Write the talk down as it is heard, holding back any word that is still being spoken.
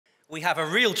We have a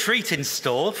real treat in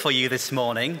store for you this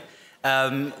morning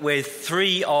with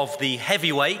three of the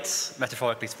heavyweights,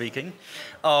 metaphorically speaking,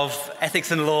 of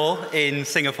ethics and law in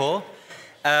Singapore.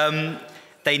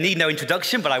 They need no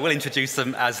introduction, but I will introduce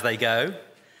them as they go.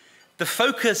 The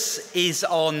focus is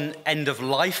on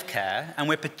end-of-life care, and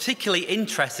we're particularly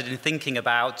interested in thinking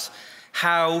about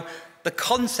how the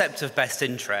concept of best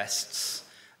interests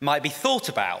might be thought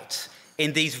about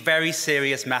in these very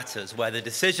serious matters where the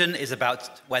decision is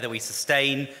about whether we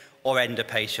sustain or end a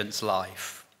patient's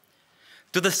life.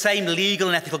 Do the same legal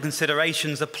and ethical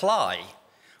considerations apply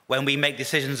when we make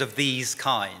decisions of these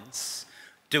kinds?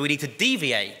 Do we need to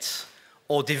deviate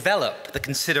or develop the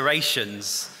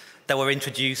considerations that were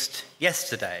introduced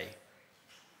yesterday?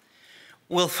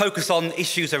 We'll focus on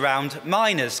issues around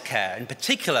minors' care. In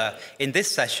particular, in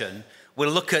this session, we'll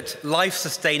look at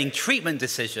life-sustaining treatment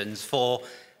decisions for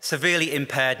severely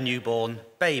impaired newborn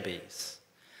babies.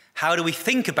 How do we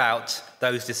think about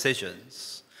those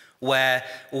decisions where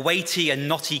weighty and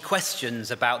knotty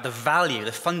questions about the value,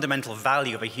 the fundamental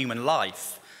value of a human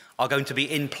life are going to be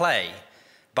in play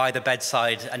by the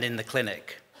bedside and in the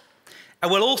clinic?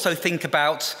 And we'll also think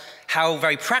about how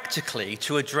very practically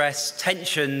to address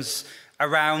tensions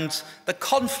around the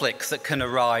conflicts that can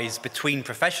arise between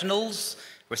professionals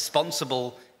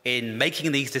responsible in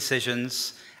making these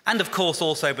decisions, and of course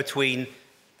also between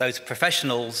those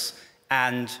professionals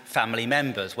and family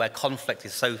members, where conflict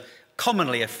is so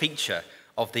commonly a feature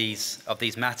of these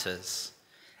matters,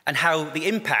 and how the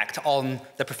impact on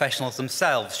the professionals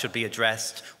themselves should be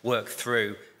addressed, worked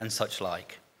through, and such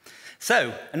like.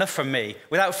 So, enough from me.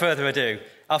 Without further ado,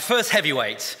 our first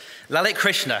heavyweight, Lalit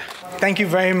Krishna. Thank you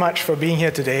very much for being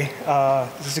here today.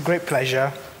 This is a great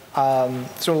pleasure.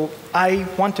 So I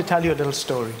want to tell you a little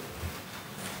story.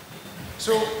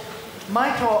 So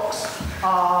my talks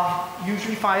are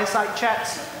usually fireside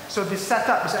chats. So this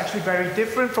setup is actually very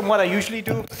different from what I usually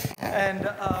do. And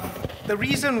the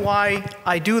reason why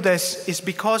I do this is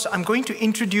because I'm going to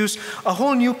introduce a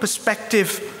whole new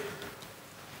perspective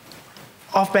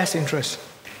of best interest.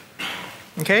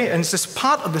 Okay? And it's this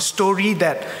part of the story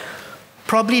that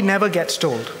probably never gets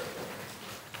told.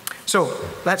 So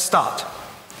let's start.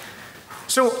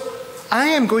 So I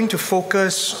am going to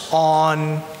focus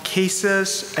on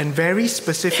cases and very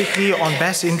specifically on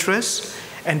best interests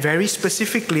and very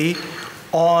specifically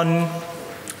on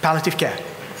palliative care.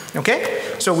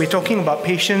 Okay? So we're talking about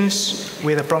patients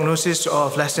with a prognosis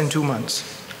of less than 2 months.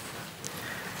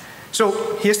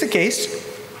 So here's the case.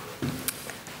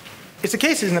 It's a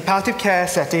case in a palliative care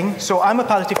setting. So I'm a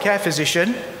palliative care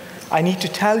physician. I need to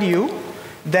tell you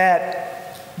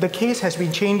that the case has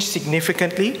been changed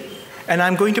significantly, and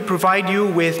I'm going to provide you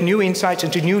with new insights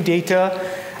into new data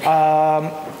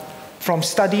from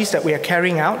studies that we are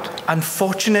carrying out.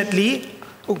 Unfortunately,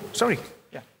 I thought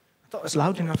it was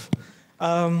loud enough.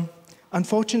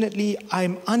 Unfortunately,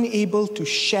 I'm unable to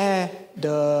share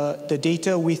the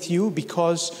data with you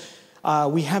because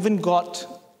we haven't got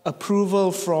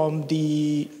approval from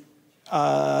the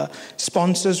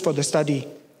sponsors for the study.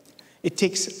 It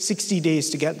takes 60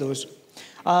 days to get those.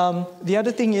 The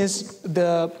other thing is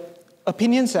the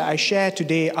opinions that I share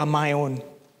today are my own.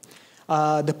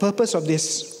 The purpose of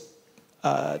this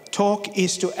talk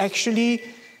is to actually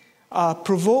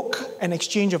provoke an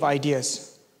exchange of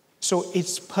ideas. So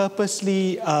it's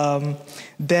purposely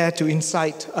there to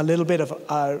incite a little bit of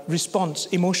a response,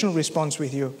 emotional response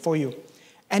for you.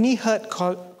 Any hurt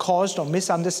caused or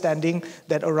misunderstanding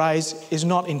that arise is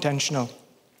not intentional.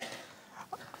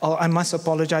 I must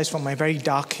apologize for my very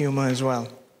dark humor as well.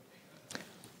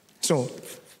 So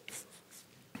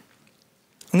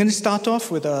I'm going to start off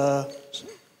with a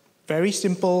very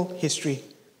simple history.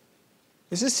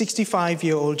 This is a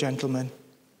 65-year-old gentleman.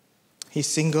 He's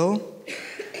single.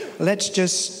 Let's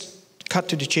just cut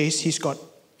to the chase. He's got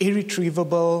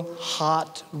irretrievable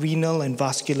heart, renal, and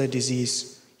vascular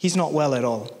disease. He's not well at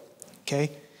all,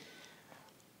 okay?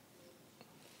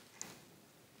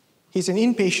 He's an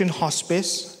inpatient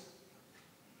hospice.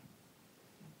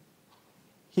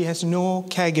 He has no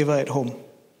caregiver at home.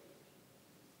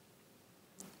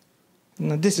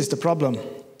 Now, this is the problem.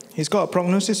 He's got a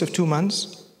prognosis of 2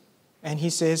 months, and he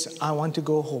says, I want to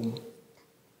go home.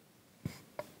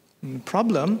 And the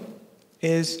problem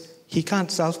is he can't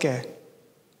self-care.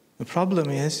 The problem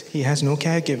is he has no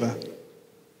caregiver.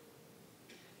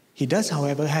 He does,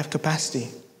 however, have capacity.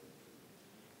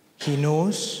 He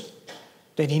knows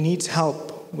that he needs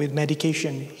help with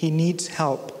medication. He needs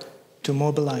help to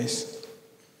mobilize.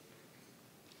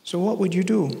 So what would you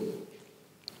do?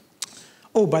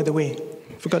 Oh, by the way,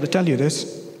 I forgot to tell you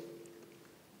this.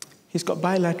 He's got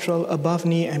bilateral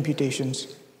above-knee amputations.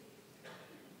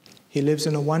 He lives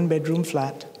in a one-bedroom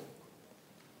flat.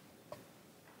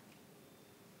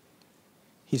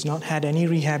 He's not had any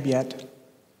rehab yet.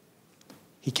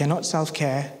 He cannot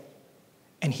self-care,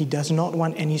 and he does not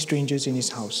want any strangers in his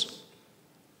house.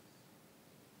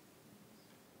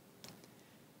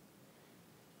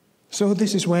 So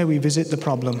this is where we visit the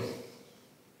problem.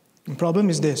 The problem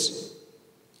is this.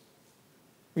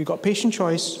 We've got patient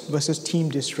choice versus team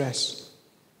distress.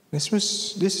 This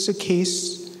is a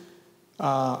case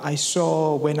I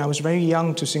saw when I was very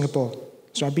young to Singapore.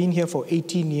 So I've been here for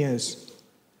 18 years.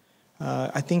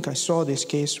 I think I saw this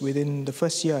case within the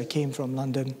first year I came from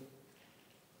London.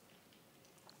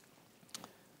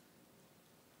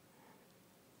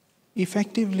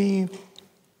 Effectively,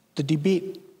 the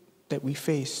debate that we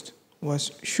faced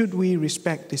was, should we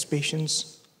respect this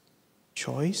patient's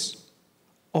choice,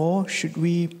 or should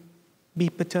we be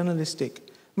paternalistic?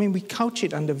 I mean, we couch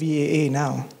it under VAA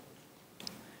now,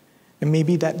 and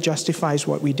maybe that justifies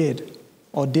what we did,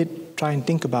 or did try and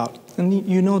think about. And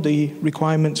you know the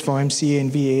requirements for MCA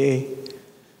and VAA.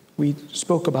 We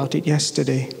spoke about it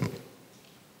yesterday.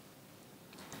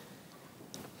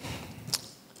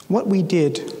 What we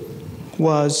did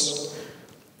was,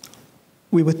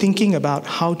 we were thinking about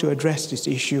how to address this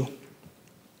issue.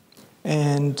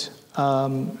 And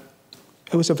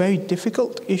it was a very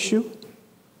difficult issue.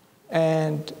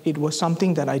 And it was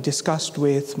something that I discussed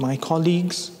with my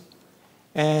colleagues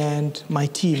and my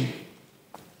team.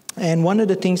 And one of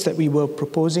the things that we were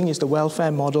proposing is the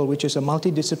welfare model, which is a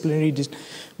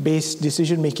multidisciplinary-based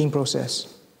decision-making process.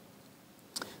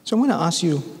 So I'm going to ask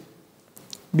you,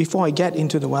 before I get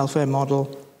into the welfare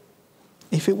model,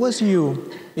 if it was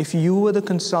you, if you were the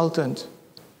consultant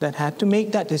that had to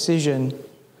make that decision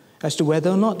as to whether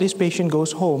or not this patient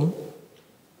goes home,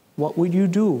 what would you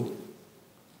do?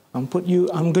 I'm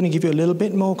going to give you a little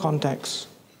bit more context.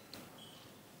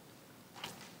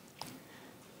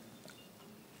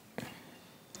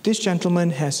 This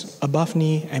gentleman has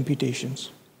above-knee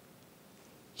amputations.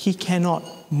 He cannot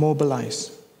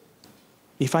mobilize.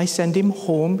 If I send him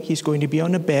home, he's going to be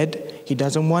on a bed. He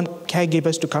doesn't want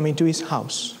caregivers to come into his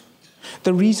house.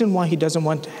 The reason why he doesn't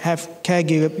want to have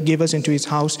caregivers into his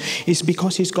house is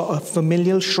because he's got a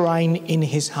familial shrine in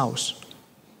his house.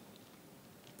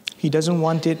 He doesn't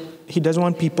want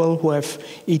people who have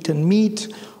eaten meat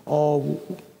or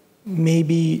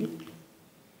maybe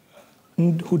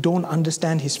who don't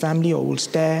understand his family or will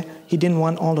stare. He didn't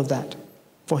want all of that.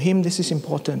 For him, this is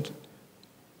important.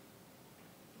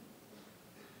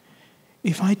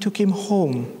 If I took him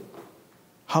home,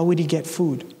 how would he get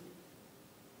food?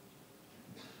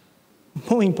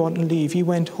 More importantly, if he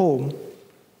went home,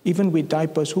 even with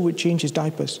diapers, who would change his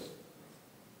diapers?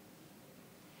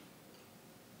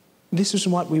 This is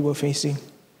what we were facing.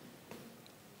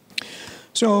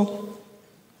 So,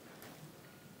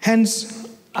 hence,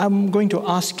 I'm going to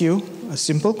ask you a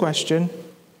simple question.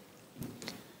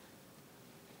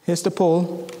 Here's the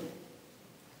poll.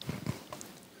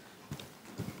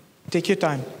 Take your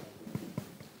time.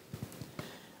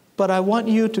 But I want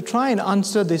you to try and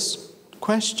answer this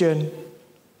question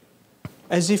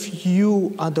as if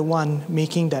you are the one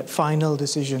making that final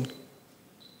decision.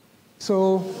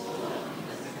 So,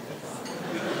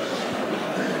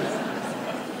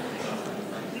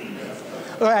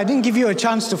 I didn't give you a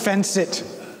chance to fence it.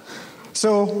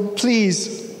 So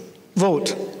please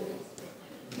vote.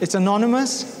 It's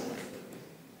anonymous.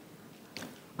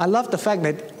 I love the fact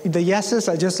that the yeses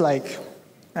are just like,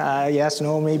 yes,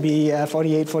 no, maybe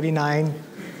 48, 49.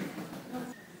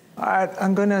 All right,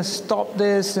 I'm going to stop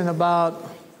this in about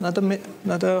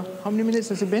another, how many minutes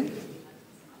has it been?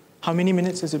 How many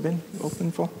minutes has it been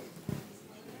open for?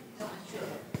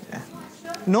 Yeah.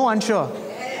 No, unsure.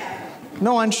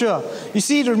 No, unsure. You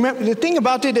see, remember, the thing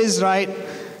about it is, right,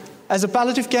 as a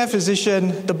palliative care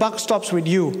physician, the buck stops with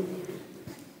you.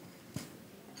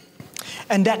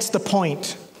 And that's the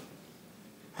point.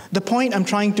 The point I'm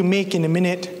trying to make in a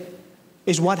minute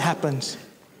is what happens.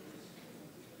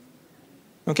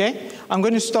 Okay? I'm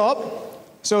going to stop.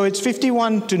 So it's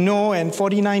 51 to no and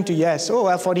 49 to yes. Oh,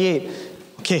 well, 48.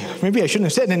 Okay, maybe I shouldn't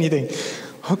have said anything.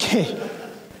 Okay.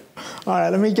 All right,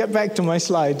 let me get back to my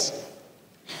slides.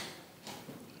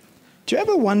 Do you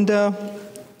ever wonder,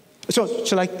 so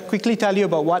shall I quickly tell you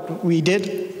about what we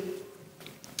did?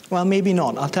 Well, maybe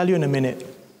not. I'll tell you in a minute.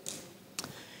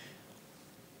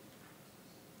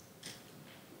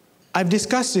 I've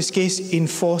discussed this case in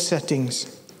 4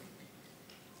 settings.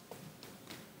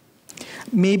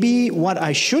 Maybe what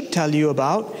I should tell you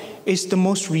about is the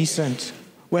most recent,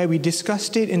 where we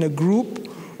discussed it in a group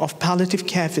of palliative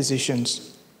care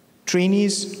physicians,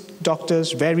 trainees,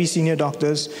 doctors, very senior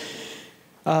doctors,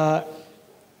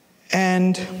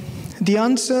 And the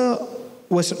answer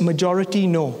was majority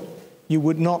no. You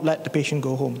would not let the patient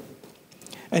go home.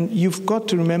 And you've got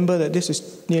to remember that this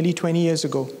is nearly 20 years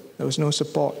ago. There was no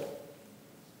support.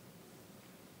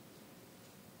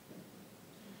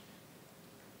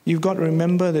 You've got to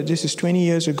remember that this is 20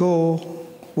 years ago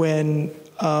when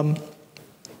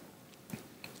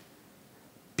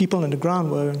people on the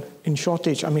ground were in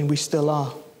shortage. I mean, we still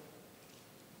are.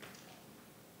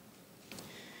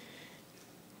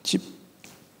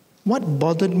 What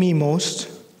bothered me most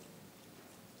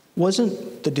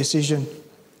wasn't the decision.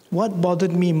 What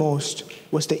bothered me most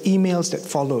was the emails that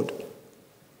followed.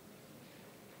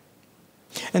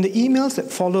 And the emails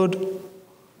that followed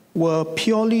were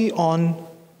purely on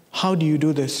how do you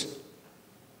do this?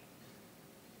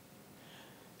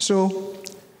 So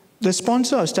the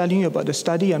sponsor I was telling you about the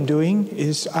study I'm doing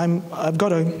is I've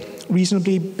got a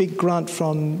reasonably big grant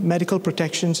from Medical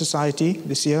Protection Society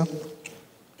this year,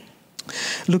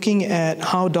 looking at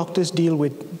how doctors deal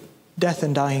with death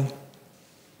and dying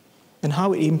and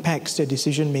how it impacts their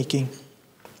decision making.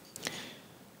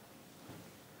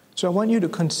 So I want you to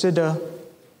consider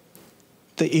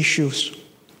the issues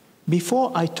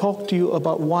before I talk to you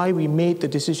about why we made the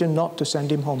decision not to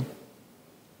send him home.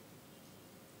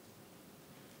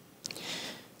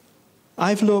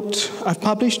 I've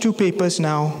published 2 papers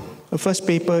now. The first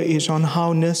paper is on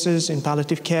how nurses in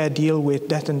palliative care deal with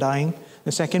death and dying.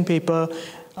 The second paper,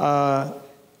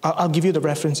 I'll give you the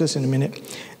references in a minute.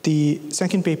 The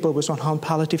second paper was on how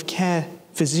palliative care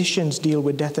physicians deal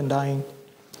with death and dying.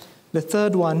 The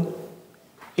third one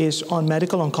is on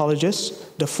medical oncologists.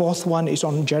 The fourth one is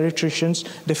on geriatricians.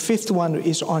 The fifth one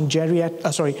is on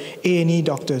A&E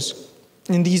doctors.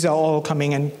 And these are all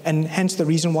coming, and hence the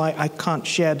reason why I can't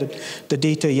share the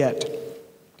data yet.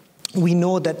 We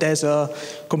know that there's a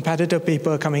competitor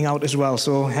paper coming out as well,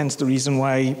 so hence the reason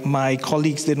why my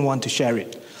colleagues didn't want to share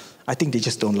it. I think they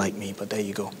just don't like me, but there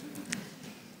you go.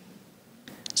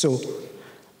 So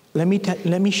let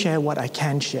me share what I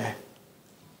can share.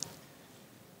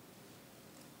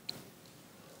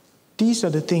 These are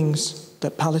the things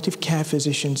that palliative care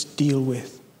physicians deal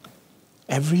with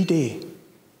every day.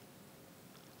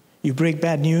 You break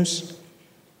bad news,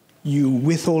 you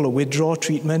withhold or withdraw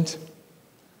treatment,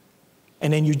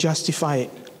 and then you justify it.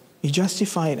 You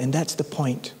justify it, and that's the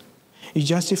point. You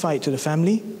justify it to the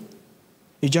family,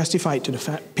 you justify it to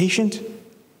the patient,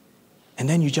 and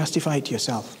then you justify it to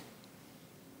yourself.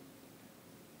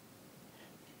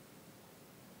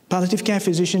 Palliative care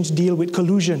physicians deal with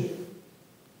collusion.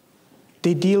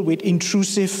 They deal with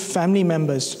intrusive family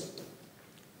members.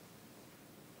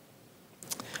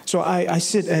 So I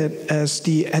sit as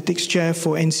the ethics chair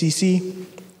for NCC.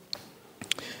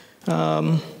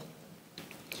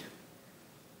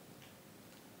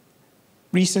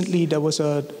 Recently, there was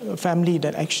a family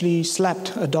that actually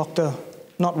slapped a doctor,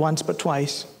 not once but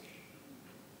twice,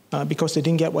 because they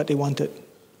didn't get what they wanted.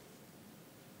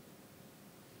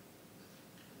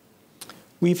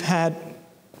 We've had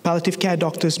palliative care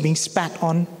doctors being spat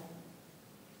on.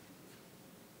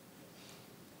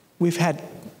 We've had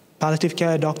palliative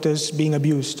care doctors being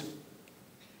abused.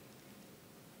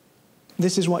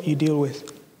 This is what you deal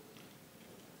with.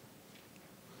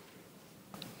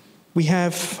 We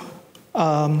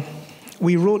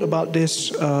wrote about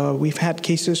this. We've had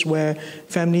cases where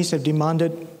families have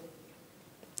demanded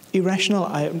irrational,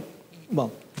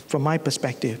 from my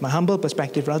perspective, my humble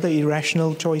perspective, rather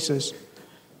irrational choices.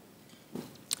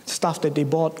 Stuff that they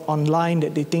bought online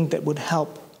that they think that would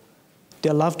help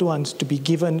their loved ones to be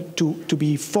given, to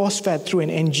be force-fed through an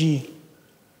NG.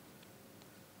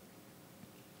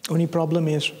 Only problem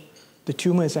is the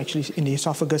tumor is actually in the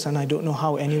esophagus, and I don't know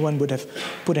how anyone would have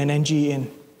put an NG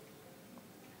in.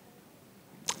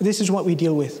 This is what we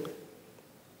deal with.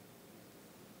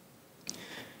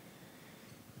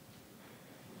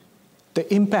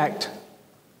 The impact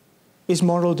is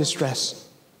moral distress.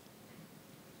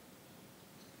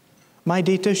 My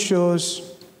data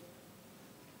shows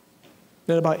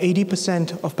that about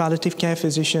 80% of palliative care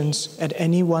physicians at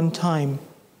any one time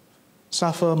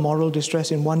suffer moral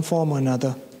distress in one form or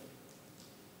another.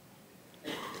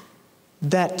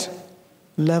 That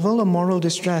level of moral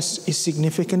distress is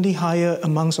significantly higher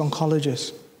amongst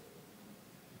oncologists.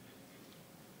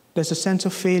 There's a sense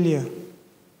of failure,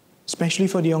 especially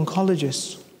for the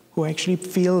oncologists who actually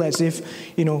feel as if,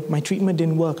 my treatment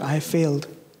didn't work, I have failed.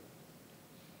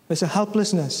 There's a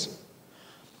helplessness.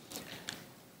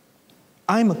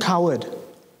 I'm a coward.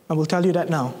 I will tell you that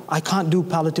now. I can't do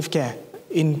palliative care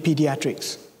in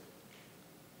pediatrics.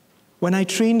 When I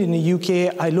trained in the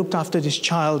UK, I looked after this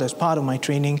child as part of my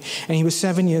training, and he was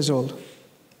 7 years old.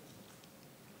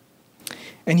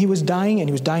 And he was dying, and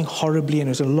he was dying horribly, and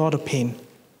there was a lot of pain.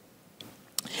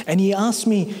 And he asked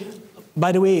me,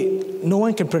 by the way, no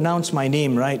one can pronounce my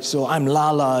name, right? So I'm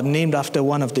Lala, named after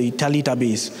one of the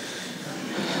Teletubbies.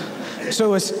 So it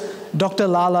was, Dr.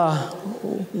 Lala,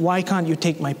 why can't you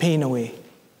take my pain away?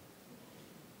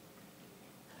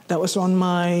 That was on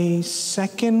my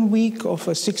second week of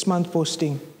a 6-month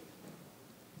posting.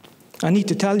 I need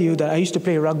to tell you that I used to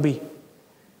play rugby.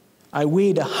 I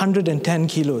weighed 110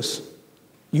 kilos.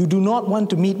 You do not want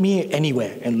to meet me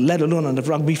anywhere, and let alone on the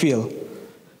rugby field.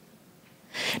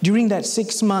 During that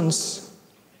 6 months,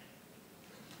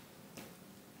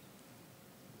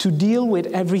 to deal with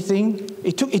everything,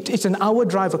 it's an hour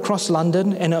drive across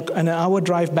London and an hour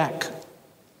drive back.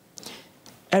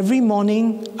 Every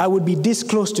morning, I would be this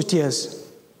close to tears.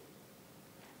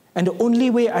 And the only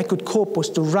way I could cope was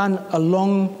to run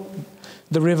along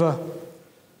the river.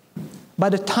 By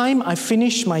the time I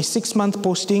finished my 6-month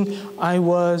posting, I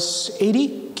was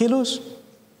 80 kilos.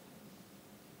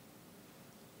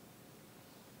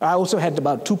 I also had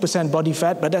about 2% body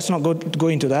fat, but let's not go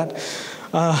into that.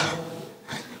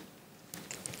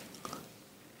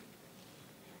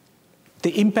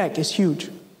 The impact is huge.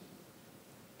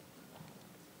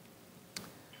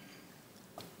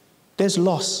 There's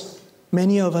loss.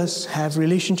 Many of us have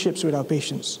relationships with our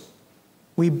patients.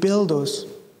 We build those.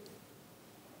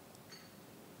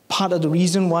 Part of the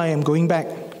reason why I'm going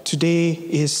back today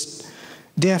is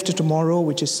day after tomorrow,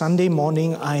 which is Sunday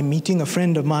morning, I'm meeting a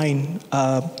friend of mine.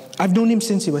 I've known him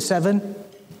since he was 7.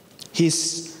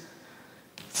 His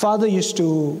father used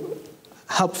to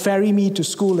help ferry me to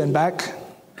school and back.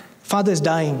 Father's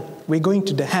dying. We're going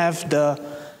to have the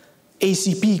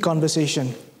ACP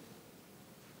conversation.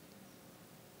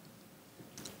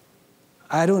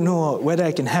 I don't know whether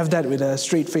I can have that with a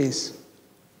straight face.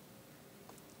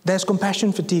 There's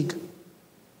compassion fatigue.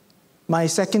 My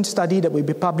second study that will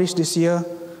be published this year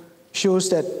shows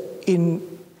that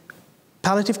in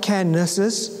palliative care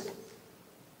nurses,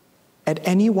 at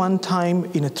any one time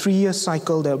in a 3-year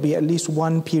cycle, there will be at least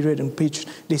one period in which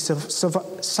they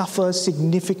suffer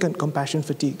significant compassion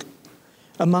fatigue.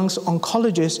 Amongst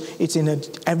oncologists, it's in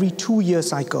every 2-year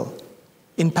cycle.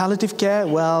 In palliative care,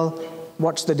 well,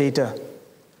 what's the data?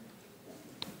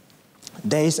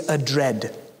 There is a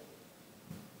dread.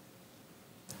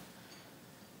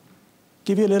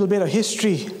 Give you a little bit of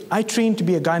history. I trained to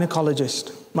be a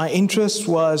gynecologist. My interest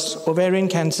was ovarian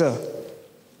cancer.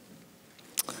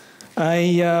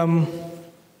 I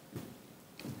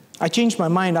changed my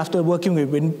mind after working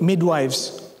with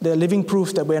midwives. They're living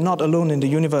proof that we're not alone in the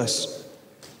universe.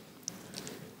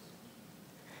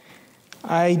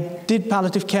 I did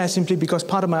palliative care simply because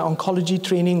part of my oncology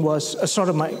training was, sort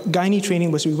of my gynae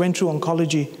training was, we went through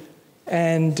oncology.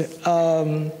 And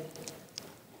it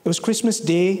was Christmas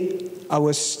Day. I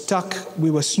was stuck.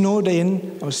 We were snowed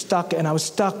in. I was stuck, and I was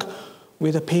stuck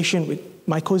with a patient with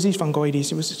mycosis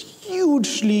fungoides. It was a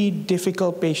hugely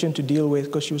difficult patient to deal with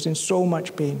because she was in so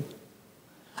much pain.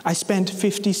 I spent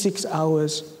 56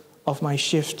 hours of my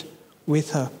shift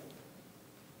with her.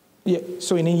 Yeah,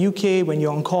 so in the UK, when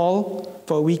you're on call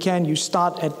for a weekend, you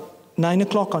start at 9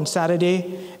 o'clock on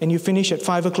Saturday, and you finish at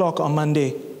 5 o'clock on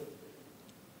Monday.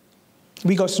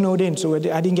 We got snowed in, so I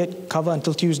didn't get cover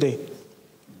until Tuesday.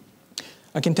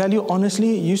 I can tell you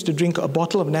honestly, I used to drink a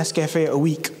bottle of Nescafe a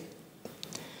week.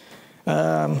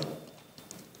 And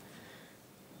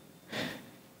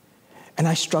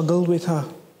I struggled with her.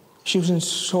 She was in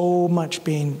so much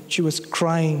pain. She was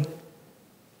crying.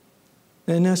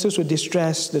 The nurses were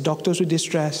distressed. The doctors were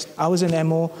distressed. I was an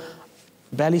MO,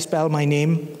 barely spelled my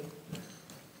name.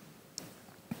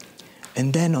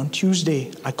 And then on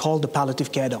Tuesday, I called the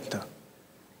palliative care doctor.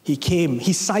 He came.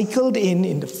 He cycled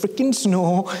in the freaking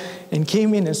snow and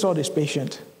came in and saw this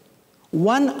patient.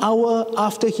 1 hour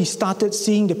after he started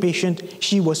seeing the patient,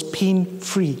 she was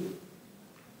pain-free.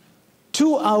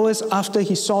 2 hours after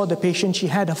he saw the patient, she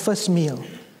had her first meal.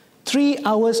 3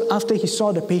 hours after he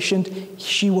saw the patient,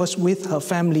 she was with her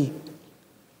family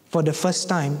for the first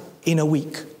time in a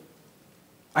week.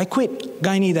 I quit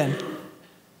gynae then.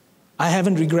 I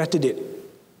haven't regretted it.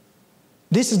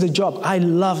 This is the job. I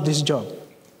love this job.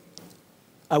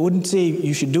 I wouldn't say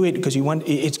you should do it because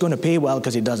it's going to pay well,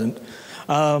 because it doesn't.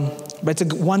 But it's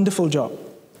a wonderful job.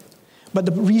 But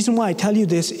the reason why I tell you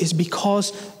this is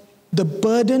because the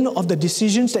burden of the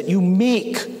decisions that you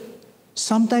make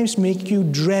sometimes make you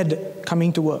dread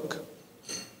coming to work.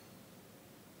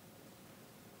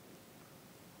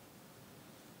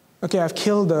 Okay, I've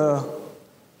killed the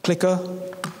clicker.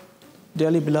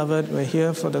 Dearly beloved, we're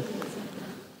here for the...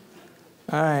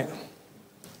 All right.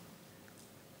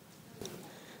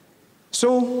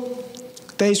 So,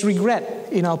 There is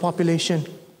regret in our population.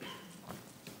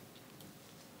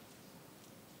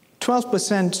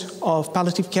 12% of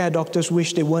palliative care doctors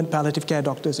wish they weren't palliative care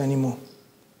doctors anymore.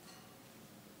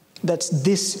 That's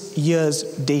this year's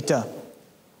data.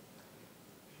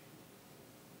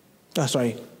 Oh,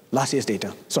 sorry, last year's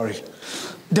data. Sorry.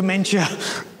 Dementia.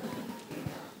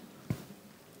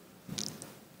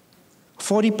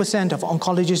 40% of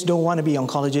oncologists don't want to be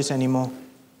oncologists anymore.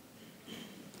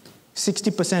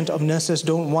 60% of nurses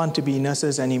don't want to be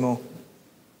nurses anymore.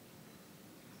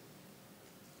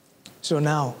 So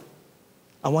now,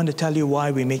 I want to tell you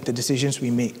why we make the decisions we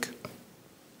make.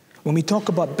 When we talk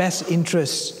about best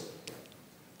interests,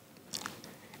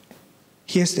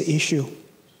 here's the issue.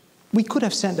 We could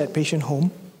have sent that patient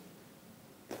home,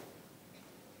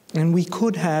 and we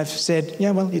could have said,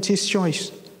 yeah, well, it's his choice.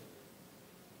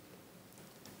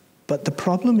 But the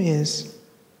problem is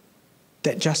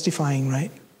that justifying,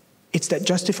 right? It's that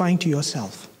justifying to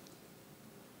yourself.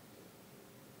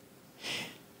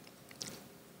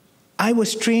 I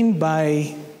was trained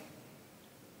by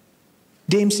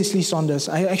Dame Cicely Saunders.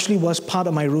 I actually was part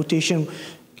of my rotation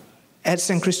at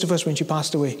St. Christopher's when she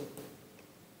passed away.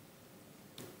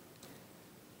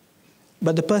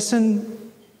 But the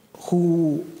person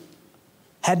who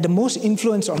had the most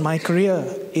influence on my career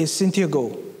is Cynthia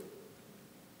Goh.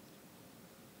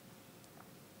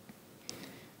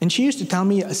 And she used to tell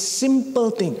me a simple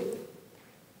thing.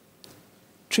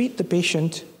 Treat the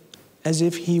patient as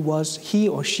if he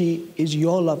or she is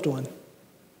your loved one.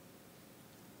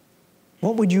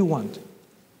 What would you want?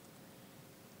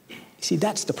 See,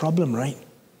 that's the problem, right?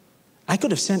 I could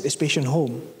have sent this patient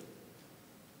home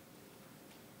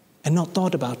and not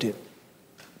thought about it.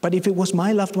 But if it was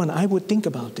my loved one, I would think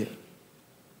about it.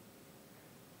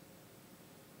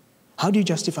 How do you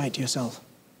justify it to yourself?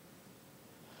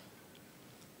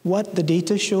 What the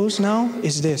data shows now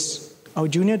is this. Our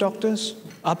junior doctors,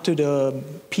 up to the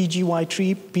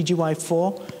PGY3,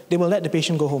 PGY4, they will let the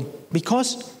patient go home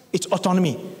because it's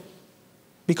autonomy.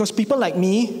 Because people like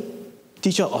me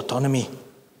teach her autonomy.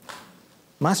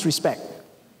 Must respect.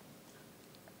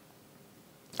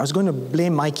 I was going to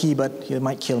blame Mikey, but he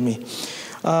might kill me.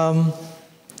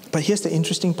 But here's the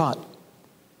interesting part.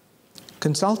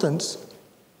 Consultants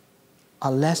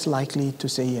are less likely to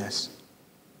say yes.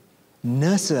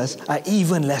 Nurses are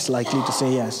even less likely to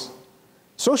say yes.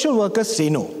 Social workers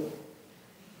say no.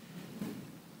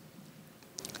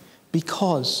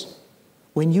 Because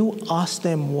when you ask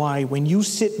them why, when you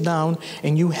sit down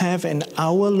and you have an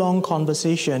hour-long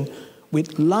conversation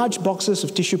with large boxes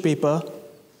of tissue paper,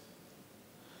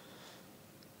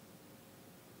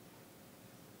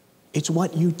 it's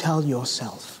what you tell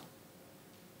yourself.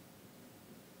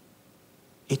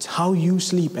 It's how you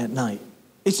sleep at night.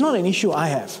 It's not an issue I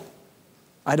have.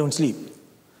 I don't sleep.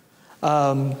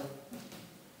 So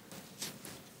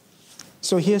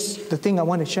here's the thing I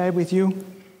want to share with you.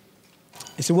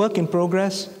 It's a work in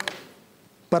progress,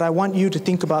 but I want you to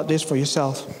think about this for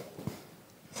yourself.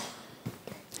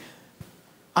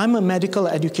 I'm a medical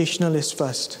educationalist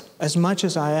first, as much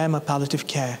as I am a palliative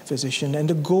care physician, and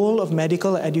the goal of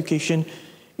medical education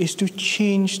is to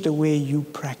change the way you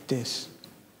practice.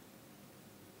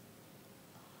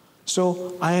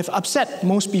 So I have upset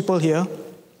most people here,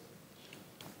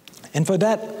 and for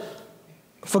that,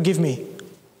 forgive me.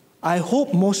 I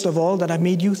hope most of all that I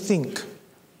made you think.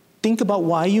 Think about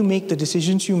why you make the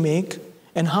decisions you make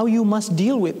and how you must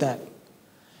deal with that.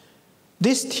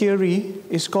 This theory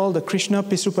is called the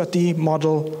Krishna-Pisupati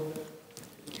model.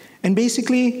 And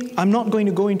basically, I'm not going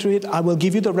to go into it. I will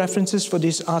give you the references for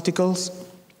these articles.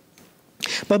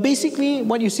 But basically,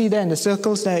 what you see there in the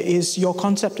circles there is your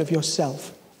concept of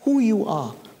yourself, who you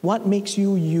are, what makes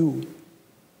you you.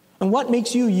 And what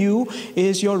makes you you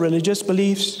is your religious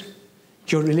beliefs,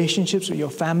 your relationships with your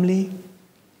family,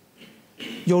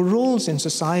 your roles in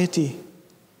society.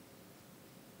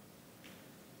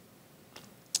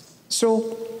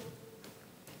 So,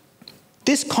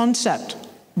 this concept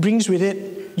brings with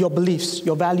it your beliefs,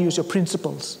 your values, your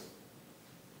principles.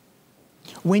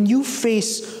 When you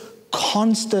face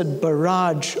constant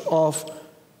barrage of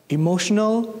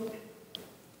emotional,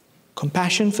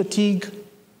 compassion fatigue,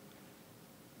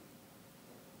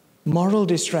 moral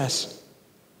distress,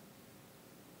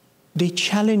 they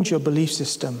challenge your belief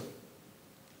system.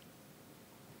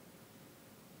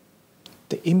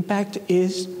 The impact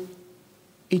is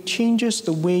it changes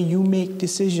the way you make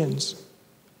decisions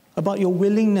about your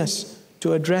willingness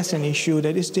to address an issue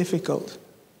that is difficult.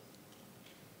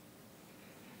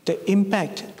 The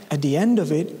impact at the end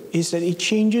of it is that it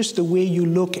changes the way you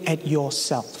look at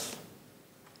yourself.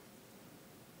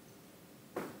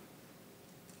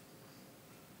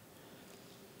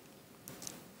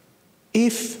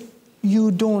 if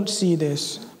you don't see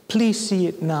this, please see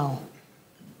it now.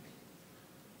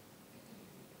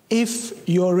 If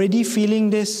you're already feeling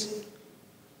this,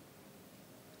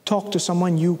 talk to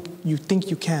someone you think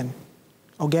you can,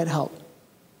 or get help.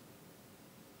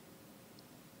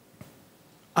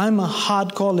 I'm a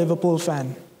hardcore Liverpool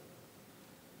fan.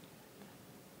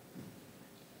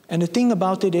 And the thing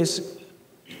about it is,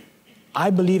 I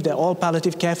believe that all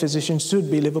palliative care physicians should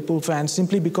be Liverpool fans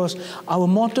simply because our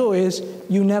motto is,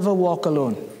 you never walk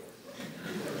alone.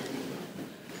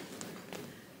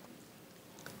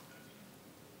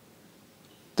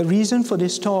 The reason for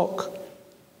this talk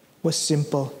was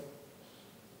simple.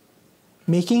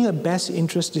 Making a best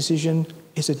interest decision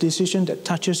is a decision that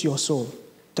touches your soul,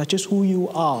 touches who you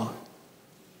are.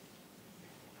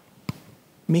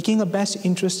 Making a best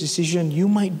interest decision, you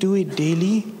might do it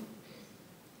daily,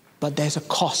 but there's a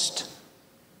cost.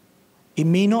 It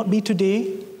may not be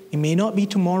today, it may not be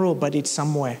tomorrow, but it's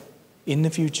somewhere in the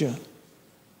future.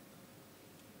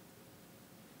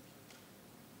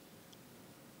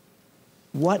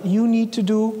 What you need to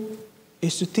do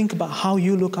is to think about how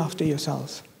you look after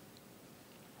yourselves.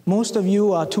 Most of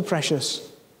you are too precious.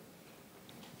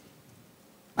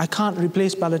 I can't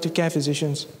replace palliative care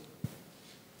physicians.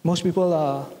 Most people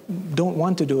don't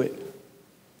want to do it.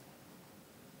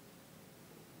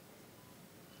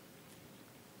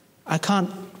 I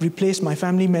can't replace my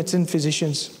family medicine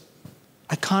physicians.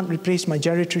 I can't replace my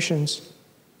geriatricians.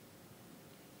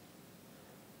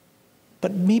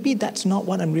 But maybe that's not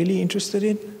what I'm really interested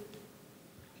in.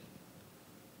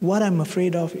 What I'm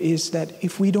afraid of is that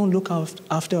if we don't look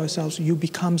after ourselves, you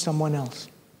become someone else,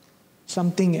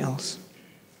 something else.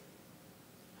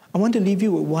 I want to leave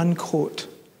you with one quote.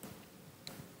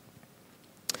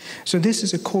 So this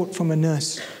is a quote from a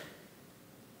nurse.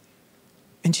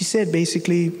 And she said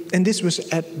basically, and this was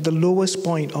at the lowest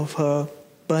point of her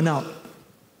burnout.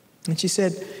 And she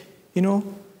said, you know,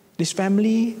 this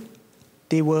family,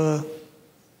 they were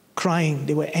crying,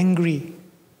 they were angry.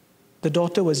 The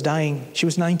daughter was dying. She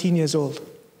was 19 years old.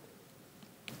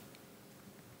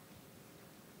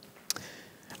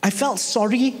 I felt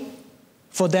sorry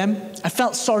for them. I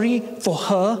felt sorry for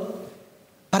her,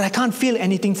 but I can't feel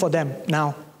anything for them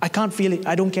now. I can't feel it.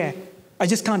 I don't care. I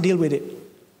just can't deal with it.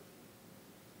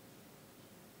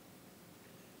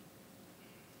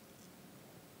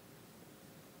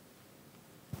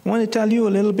 I want to tell you a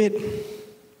little bit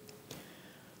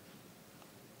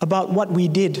about what we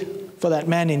did for that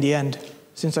man in the end,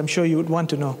 since I'm sure you would want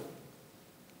to know.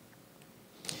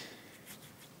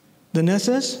 The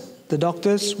nurses, the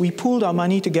doctors, we pooled our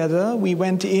money together. We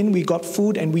went in, we got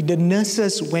food, and the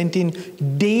nurses went in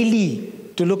daily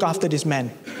to look after this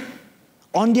man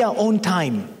on their own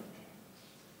time.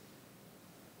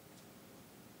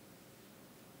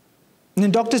 And the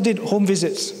doctors did home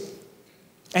visits,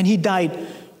 and he died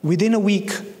within a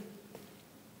week.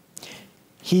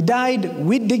 He died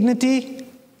with dignity.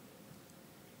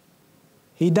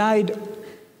 He died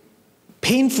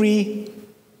pain-free.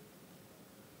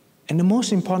 And the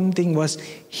most important thing was,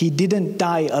 he didn't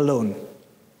die alone.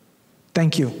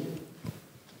 Thank you.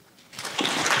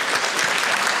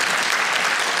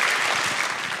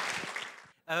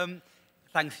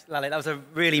 Thanks, Lalit. That was a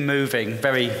really moving,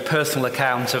 very personal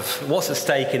account of what's at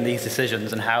stake in these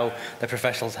decisions and how the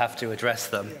professionals have to address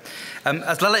them.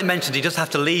 As Lalit mentioned, he does have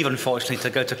to leave, unfortunately, to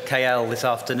go to KL this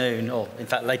afternoon, or in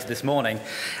fact later this morning.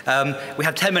 We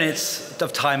have 10 minutes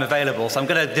of time available, so I'm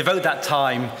going to devote that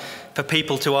time for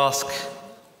people to ask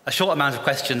a short amount of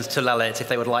questions to Lalit if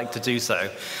they would like to do so.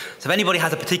 So if anybody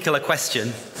has a particular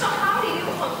question. So how did you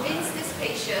convince this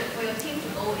patient for your team to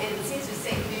go in, since you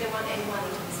said you didn't want anyone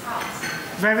into his house?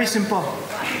 Very simple.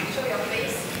 What? Show your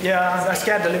face. Yeah, I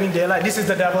scared the living daylight. This is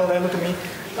the devil, they look at me.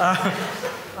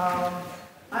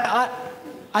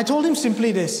 I told him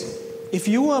simply this: if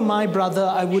you were my brother,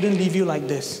 I wouldn't leave you like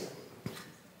this.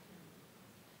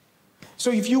 So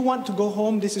if you want to go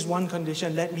home, this is one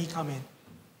condition, let me come in.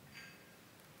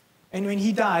 And when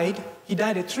he died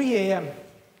at 3 a.m.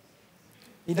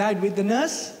 He died with the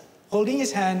nurse holding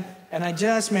his hand, and I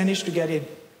just managed to get in.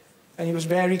 And he was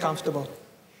very comfortable.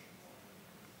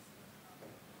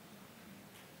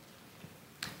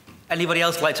 Anybody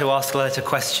else like to ask Lalit a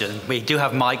question? We do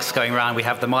have mics going around. We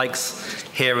have the mics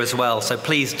here as well. So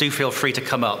please do feel free to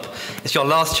come up. It's your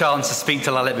last chance to speak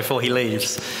to Lalit before he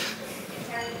leaves.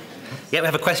 Yeah, we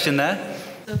have a question there.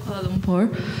 Kuala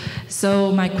Lumpur.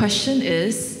 So my question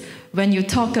is, when you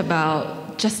talk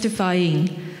about justifying,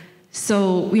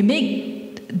 so we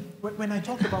make... When I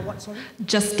talk about what, sorry?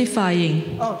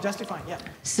 Justifying. Oh, justifying, yeah.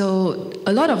 So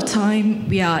a lot of time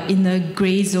we are in a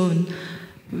gray zone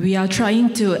we are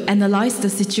trying to analyze the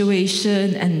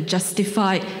situation and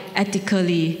justify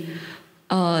ethically.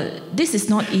 This is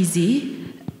not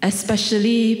easy,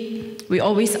 especially we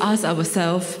always ask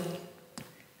ourselves,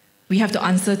 we have to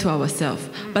answer to ourselves.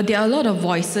 But there are a lot of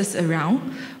voices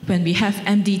around. When we have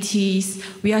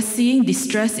MDTs, we are seeing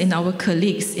distress in our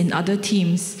colleagues in other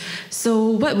teams. So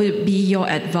what would be your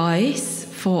advice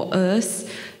for us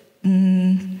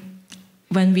when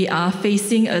we are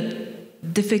facing a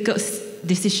difficult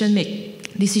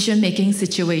decision-making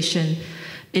situation?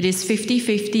 It is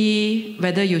 50-50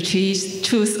 whether you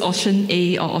choose option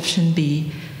A or option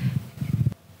B.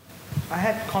 I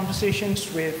had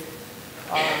conversations with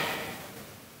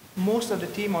most of the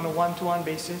team on a one-to-one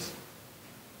basis.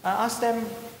 I asked them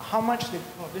how much they...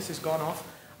 Oh, this has gone off.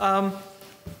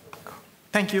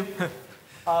 Thank you.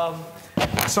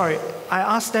 Sorry. I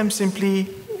asked them simply,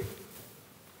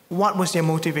 what was their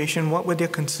motivation? What were their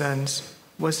concerns?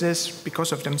 Was this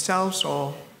because of themselves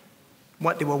or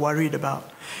what they were worried about?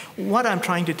 What I'm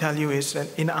trying to tell you is that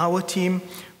in our team,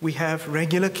 we have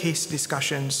regular case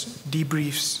discussions,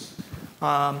 debriefs.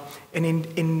 And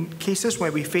in cases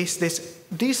where we face this,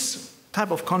 these type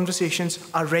of conversations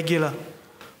are regular.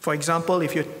 For example,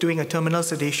 if you're doing a terminal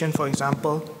sedation, for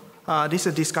example, these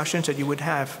are discussions that you would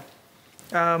have.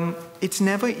 It's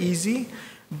never easy,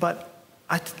 but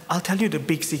I'll tell you the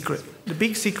big secret. The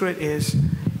big secret is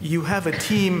you have a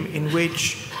team in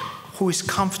who is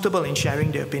comfortable in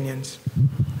sharing their opinions.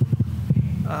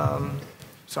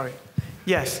 Sorry.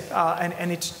 Yes,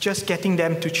 and it's just getting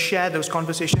them to share those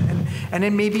conversations and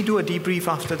then maybe do a debrief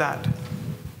after that.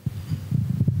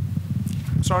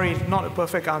 Sorry, not a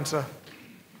perfect answer.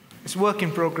 It's work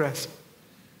in progress.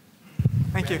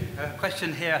 Thank you. A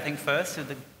question here, I think, first, to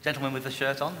the gentleman with the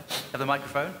shirt on. Have the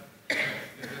microphone.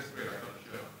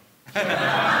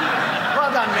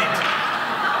 Well done, mate.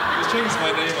 Changed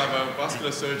my name. I'm a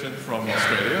vascular surgeon from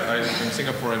Australia. I'm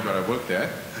Singaporean, but I work there.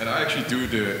 And I actually do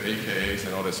the AKAs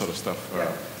and all that sort of stuff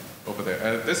over there.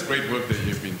 And that's great work that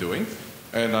you've been doing.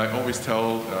 And I always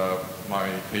tell my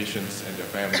patients and their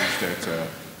families that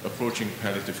approaching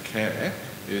palliative care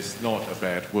is not a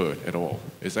bad word at all.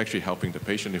 It's actually helping the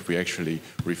patient if we actually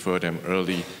refer them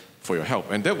early for your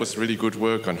help. And that was really good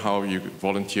work on how you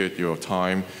volunteered your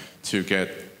time to get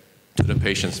to the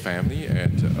patient's family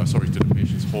and, to the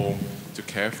patient's home to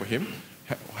care for him.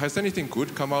 Has anything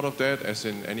good come out of that, as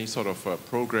in any sort of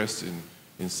progress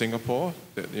in Singapore?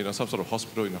 That, you know, some sort of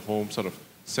hospital in the home sort of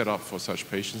set up for such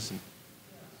patients?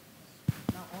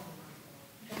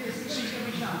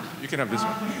 You can have this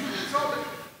one. I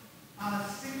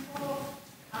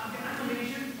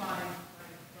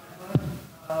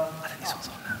think this one's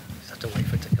on now. Just have to wait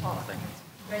for it to come on, I think.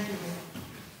 Thank you.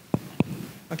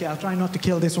 Okay, I'll try not to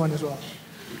kill this one as well.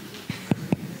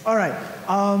 All right.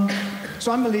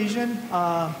 So I'm Malaysian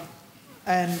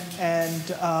and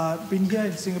been here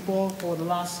in Singapore for the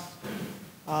last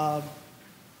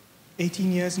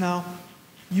 18 years now.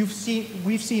 We've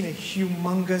seen a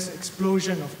humongous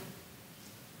explosion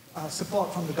of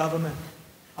support from the government.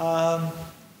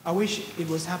 I wish it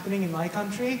was happening in my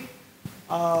country,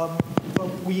 but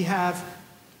we have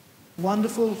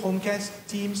wonderful home care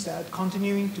teams that are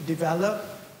continuing to develop.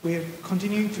 We're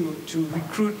continuing to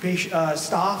recruit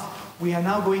staff. We are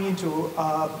now going into,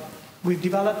 we've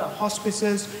developed our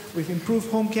hospices, we've improved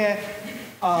home care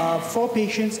for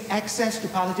patients. Access to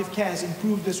palliative care has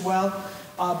improved as well.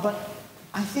 But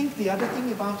I think the other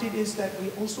thing about it is that we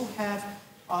also have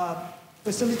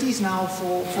facilities now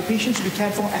for patients to be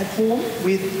cared for at home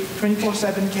with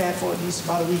 24/7 care for at least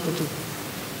about a week or two.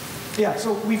 Yeah,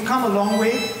 so we've come a long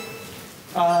way,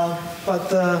 but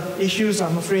the issues,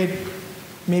 I'm afraid,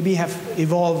 maybe have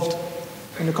evolved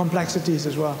in the complexities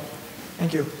as well.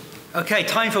 Thank you. Okay,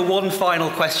 time for one final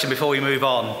question before we move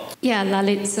on. Yeah,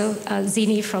 Lalit, so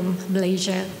Zini from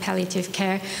Malaysia, Palliative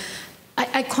Care.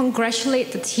 I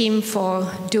congratulate the team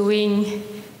for doing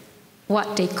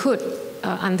what they could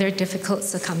under difficult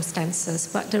circumstances.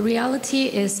 But the reality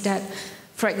is that,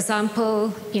 for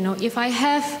example, if I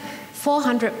have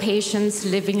 400 patients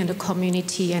living in the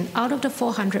community, and out of the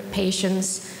 400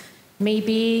 patients,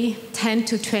 maybe 10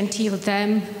 to 20 of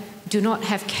them do not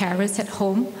have carers at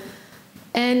home.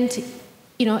 And,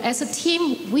 as a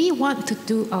team, we want to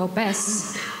do our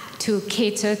best to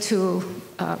cater to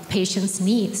patients'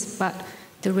 needs. But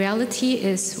the reality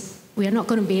is we are not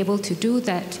going to be able to do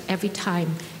that every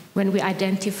time when we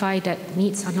identify that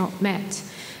needs are not met.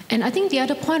 And I think the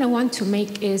other point I want to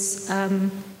make is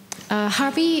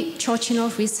Harvey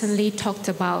Chorchinov recently talked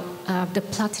about the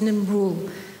platinum rule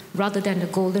rather than the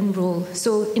golden rule.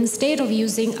 So instead of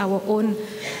using our own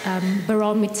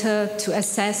barometer to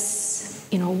assess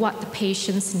what the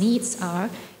patient's needs are.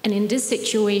 And in this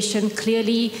situation,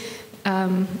 clearly,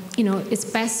 it's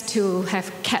best to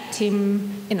have kept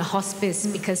him in a hospice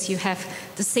because you have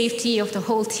the safety of the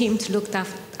whole team to look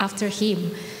after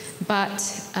him. But,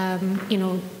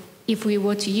 if we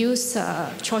were to use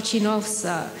Chorchinov's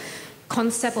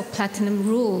concept of platinum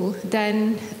rule,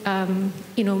 then,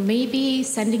 maybe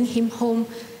sending him home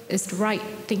is the right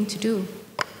thing to do.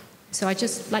 So I'd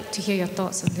just like to hear your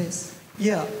thoughts on this.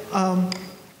 Yeah,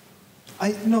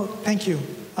 thank you.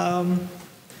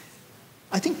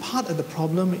 I think part of the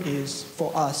problem is,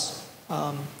 for us,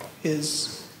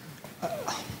 is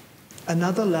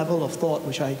another level of thought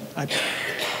which I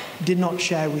did not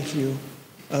share with you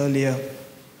earlier.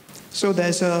 So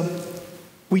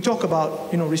we talk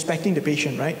about, respecting the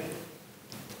patient, right?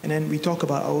 And then we talk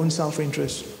about our own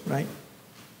self-interest, right?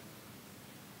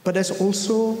 But there's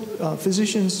also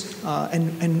physicians,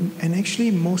 and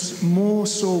actually more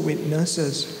so with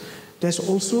nurses, there's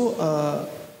also a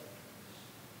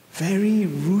very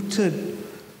rooted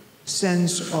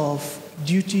sense of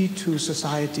duty to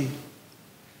society.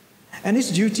 And this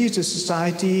duty to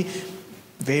society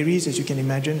varies, as you can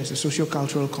imagine, it's a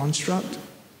socio-cultural construct.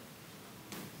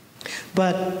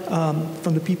 But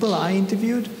from the people I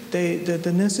interviewed,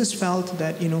 the nurses felt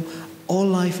that, all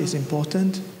life is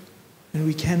important, and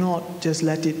we cannot just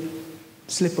let it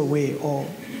slip away or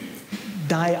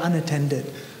die unattended.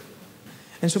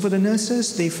 And so for the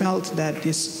nurses, they felt that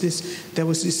there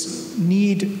was this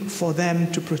need for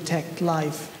them to protect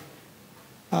life.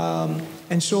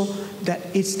 And so that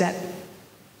it's that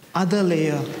other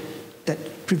layer that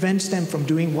prevents them from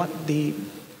doing what they,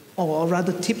 or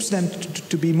rather tips them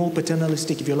to be more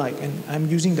paternalistic, if you like. And I'm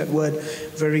using that word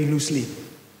very loosely.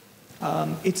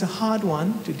 It's a hard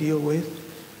one to deal with.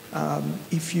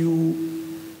 If you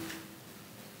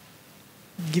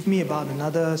give me about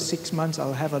another 6 months,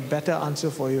 I'll have a better answer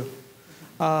for you.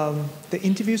 The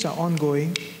interviews are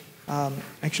ongoing.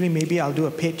 Actually, maybe I'll do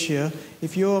a pitch here.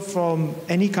 If you're from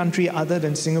any country other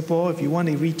than Singapore, if you want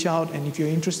to reach out and if you're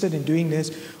interested in doing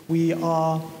this, we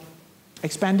are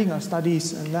expanding our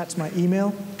studies, and that's my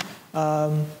email.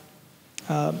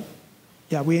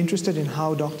 We're interested in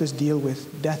how doctors deal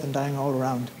with death and dying all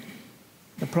around.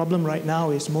 The problem right now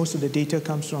is most of the data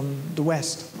comes from the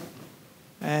West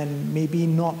and maybe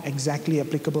not exactly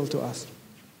applicable to us.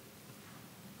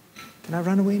 Can I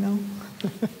run away now?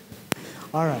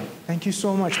 All right. Thank you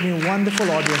so much. It's been a wonderful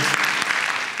audience.